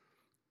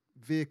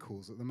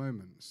vehicles at the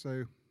moment.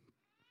 So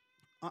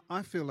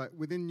I feel like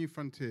within New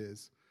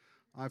Frontiers,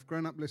 I've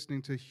grown up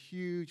listening to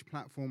huge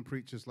platform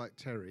preachers like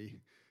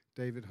Terry,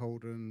 David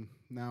Holden,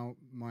 now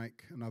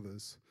Mike and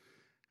others.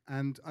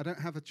 And I don't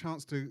have a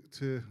chance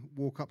to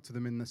walk up to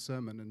them in the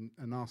sermon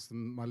and ask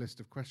them my list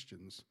of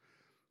questions.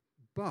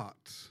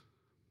 But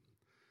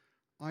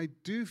I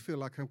do feel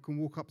like I can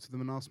walk up to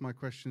them and ask my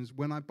questions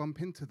when I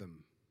bump into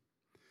them.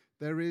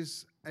 There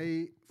is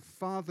a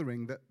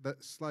fathering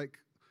that's like,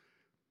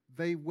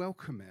 they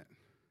welcome it.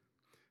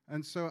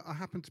 And so I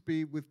happened to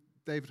be with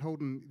David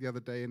Holden the other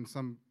day in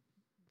some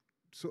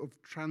sort of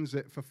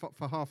transit for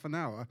half an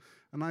hour,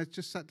 and I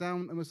just sat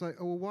down and was like,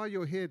 oh, well, while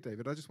you're here,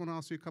 David, I just want to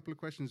ask you a couple of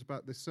questions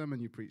about this sermon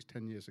you preached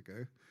 10 years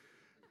ago.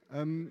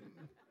 And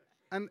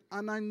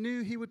I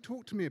knew he would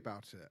talk to me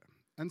about it.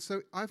 And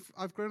so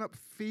I've grown up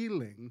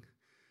feeling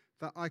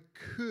that I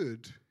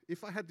could,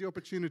 if I had the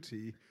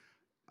opportunity,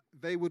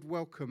 they would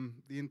welcome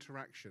the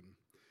interaction.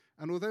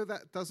 And although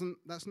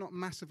that's not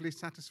massively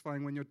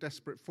satisfying when you're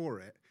desperate for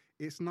it,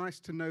 it's nice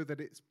to know that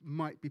it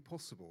might be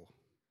possible.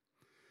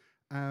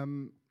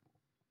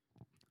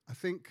 I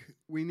think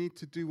we need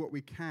to do what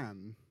we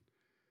can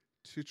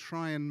to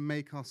try and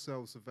make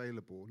ourselves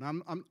available. Now,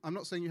 I'm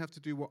not saying you have to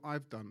do what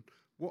I've done.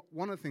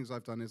 One of the things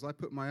I've done is I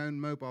put my own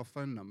mobile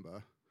phone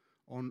number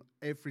on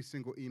every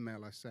single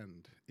email I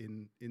send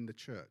in the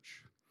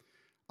church.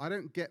 I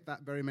don't get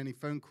that very many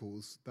phone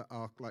calls that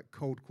are like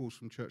cold calls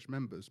from church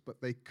members,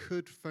 but they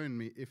could phone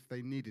me if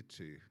they needed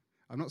to.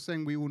 I'm not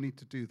saying we all need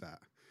to do that,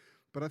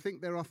 but I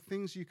think there are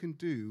things you can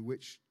do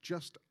which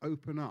just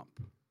open up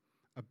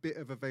a bit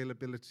of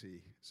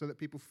availability so that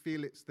people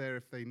feel it's there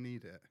if they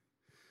need it.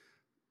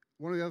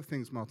 One of the other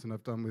things, Martin,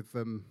 I've done with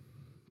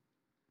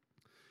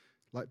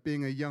like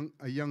being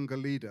a younger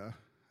leader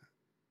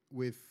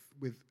with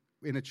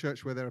in a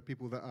church where there are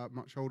people that are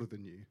much older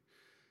than you.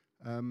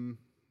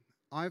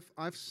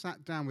 I've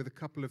sat down with a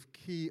couple of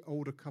key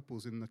older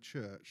couples in the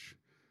church,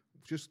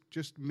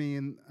 just me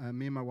and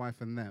my wife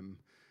and them,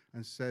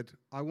 and said,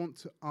 I want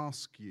to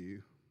ask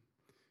you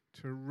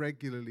to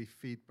regularly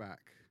feedback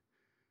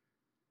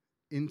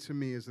into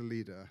me as a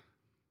leader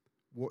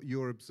what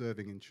you're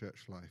observing in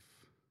church life.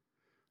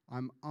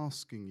 I'm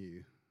asking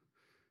you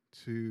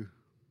to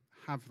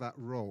have that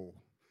role,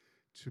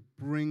 to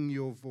bring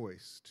your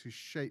voice, to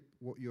shape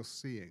what you're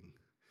seeing.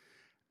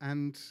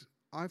 And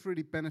I've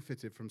really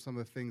benefited from some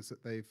of the things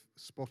that they've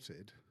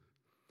spotted.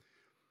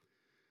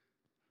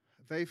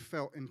 They've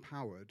felt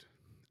empowered,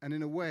 and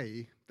in a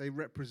way, they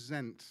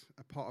represent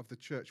a part of the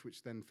church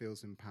which then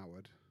feels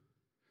empowered.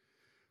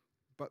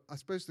 But I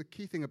suppose the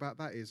key thing about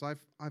that is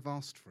I've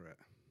asked for it,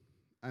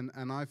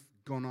 and I've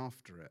gone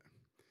after it.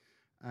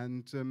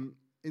 And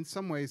in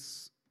some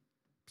ways,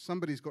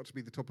 somebody's got to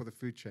be the top of the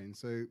food chain.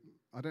 So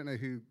I don't know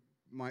who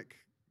Mike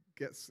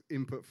gets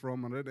input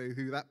from, and I don't know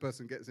who that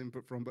person gets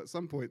input from, but at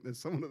some point there's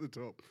someone at the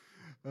top.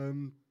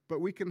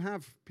 But we can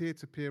have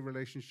peer-to-peer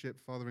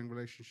relationships, fathering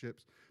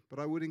relationships, but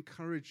I would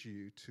encourage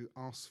you to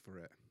ask for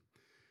it.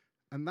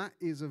 And that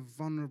is a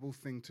vulnerable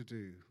thing to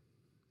do.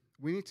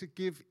 We need to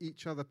give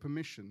each other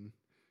permission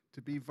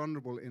to be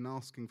vulnerable in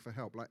asking for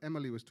help. Like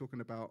Emily was talking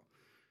about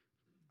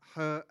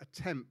her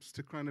attempts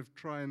to kind of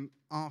try and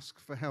ask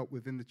for help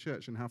within the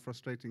church and how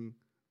frustrating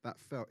that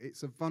felt.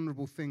 It's a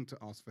vulnerable thing to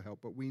ask for help,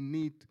 but we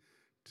need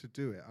to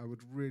do it. I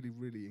would really,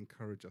 really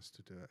encourage us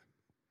to do it.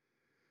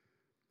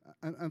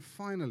 And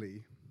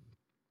finally,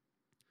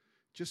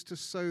 just to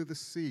sow the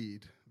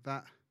seed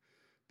that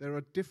there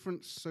are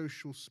different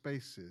social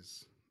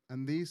spaces,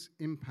 and these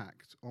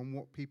impact on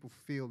what people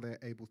feel they're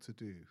able to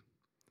do.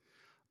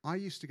 I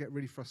used to get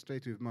really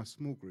frustrated with my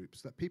small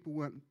groups that people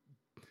weren't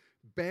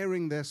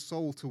baring their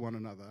soul to one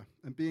another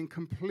and being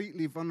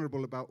completely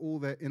vulnerable about all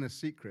their inner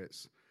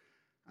secrets,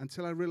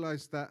 until I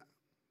realized that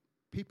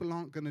people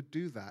aren't going to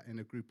do that in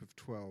a group of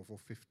 12 or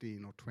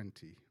 15 or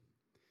 20.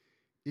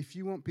 If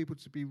you want people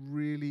to be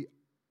really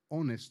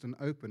honest and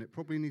open, it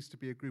probably needs to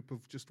be a group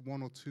of just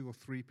 1 or 2 or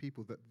 3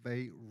 people that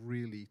they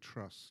really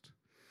trust.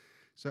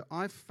 So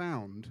I've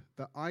found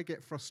that I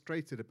get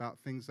frustrated about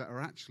things that are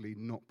actually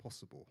not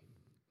possible.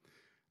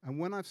 And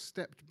when I've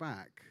stepped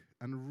back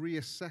and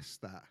reassessed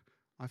that,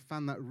 I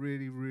found that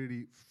really,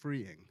 really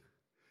freeing.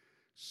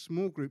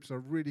 Small groups are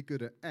really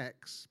good at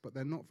X, but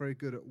they're not very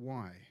good at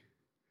Y.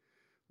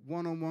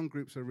 One-on-one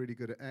groups are really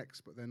good at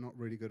X, but they're not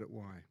really good at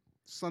Y.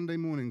 Sunday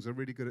mornings are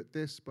really good at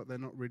this, but they're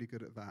not really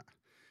good at that.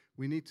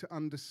 We need to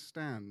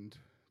understand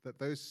that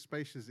those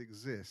spaces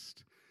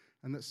exist,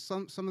 and that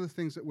some of the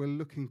things that we're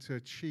looking to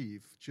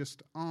achieve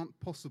just aren't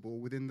possible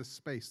within the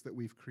space that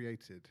we've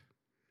created.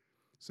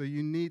 So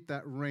you need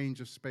that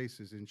range of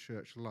spaces in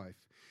church life.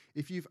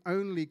 If you've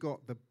only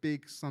got the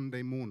big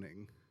Sunday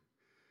morning,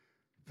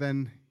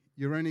 then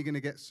you're only going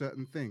to get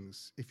certain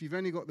things. If you've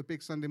only got the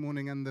big Sunday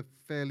morning and the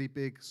fairly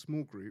big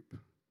small group,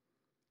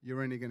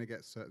 you're only going to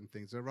get certain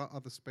things. There are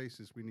other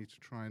spaces we need to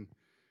try and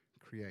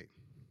create.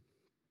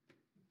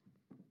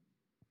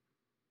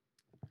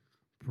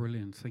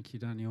 Brilliant. Thank you,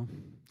 Daniel.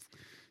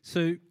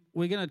 So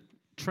we're going to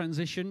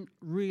transition.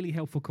 Really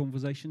helpful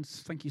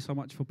conversations. Thank you so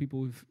much for people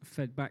who've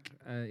fed back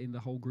in the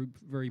whole group.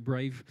 Very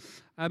brave.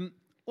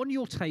 On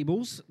your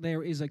tables,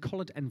 there is a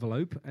collared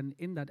envelope, and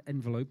in that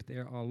envelope,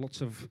 there are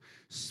lots of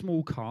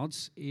small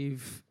cards.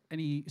 If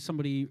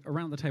somebody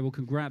around the table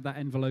can grab that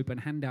envelope and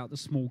hand out the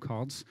small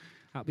cards,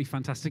 that'd be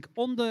fantastic.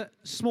 On the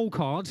small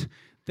card,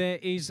 there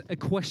is a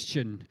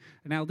question.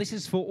 Now, this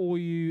is for all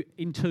you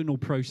internal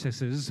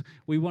processors.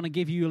 We want to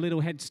give you a little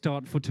head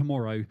start for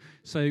tomorrow.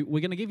 So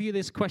we're going to give you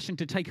this question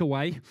to take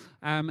away,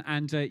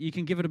 and you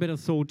can give it a bit of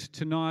thought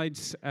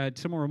tonight,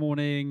 tomorrow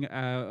morning,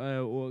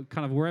 or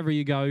kind of wherever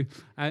you go.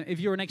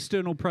 If you're an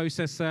external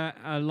processor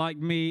like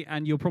me,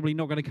 and you're probably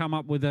not going to come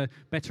up with a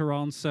better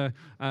answer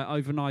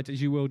overnight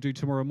as you will do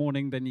tomorrow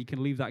morning, then you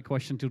can leave that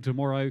question till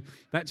tomorrow.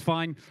 That's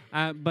fine.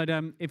 But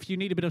if you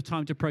need a bit of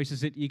time to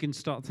process it, you can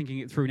start thinking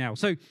it through now.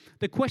 So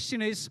the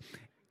question is,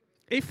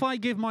 if I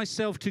give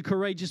myself to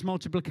courageous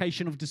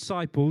multiplication of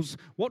disciples,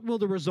 what will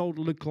the result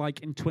look like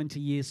in 20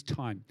 years'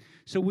 time?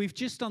 So we've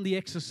just done the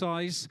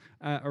exercise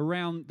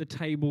around the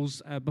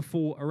tables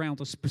before around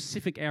a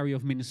specific area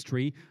of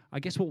ministry. I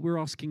guess what we're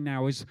asking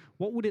now is,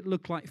 what would it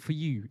look like for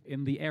you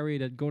in the area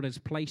that God has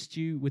placed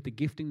you, with the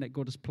gifting that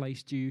God has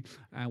placed you,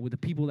 with the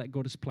people that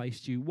God has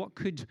placed you? What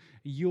could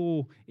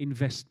your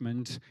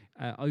investment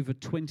over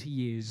 20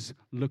 years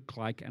look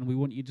like? And we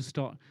want you to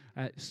start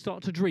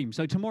to dream.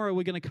 So tomorrow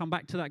we're going to come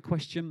back to that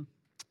question.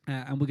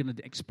 And we're going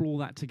to explore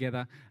that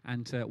together,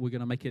 and we're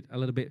going to make it a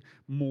little bit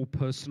more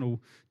personal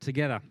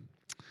together.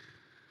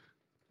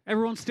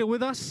 Everyone still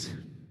with us?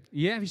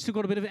 Yeah, have you still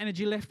got a bit of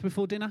energy left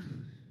before dinner?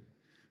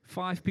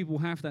 5 people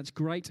have, that's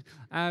great.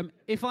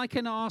 If I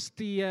can ask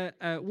the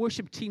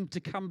worship team to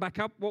come back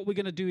up, what we're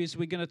going to do is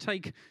we're going to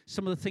take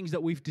some of the things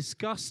that we've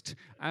discussed.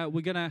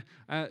 We're going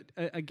to,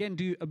 again,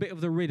 do a bit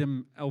of the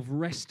rhythm of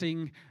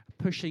resting,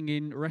 pushing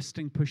in,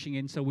 resting, pushing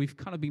in. So we've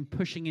kind of been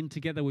pushing in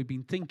together. We've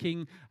been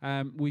thinking.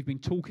 We've been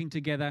talking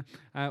together.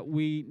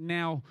 We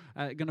now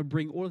going to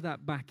bring all of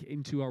that back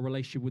into our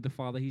relationship with the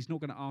Father. He's not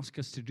going to ask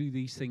us to do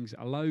these things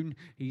alone.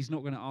 He's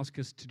not going to ask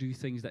us to do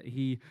things that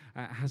He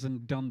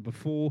hasn't done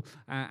before.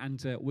 And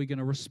we're going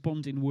to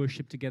respond in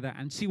worship together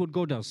and see what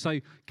God does. So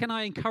can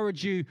I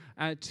encourage you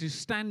to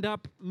stand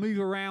up, move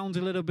around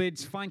a little bit,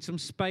 find some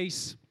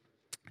space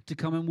to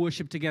come and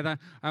worship together.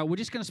 We're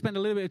just going to spend a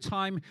little bit of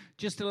time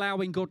just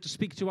allowing God to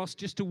speak to us,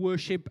 just to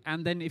worship.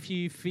 And then if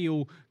you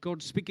feel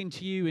God speaking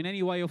to you in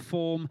any way or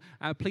form,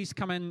 please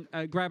come and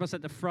grab us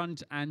at the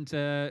front and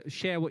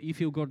share what you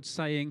feel God's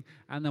saying.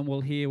 And then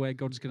we'll hear where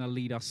God's going to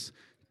lead us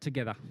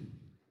together.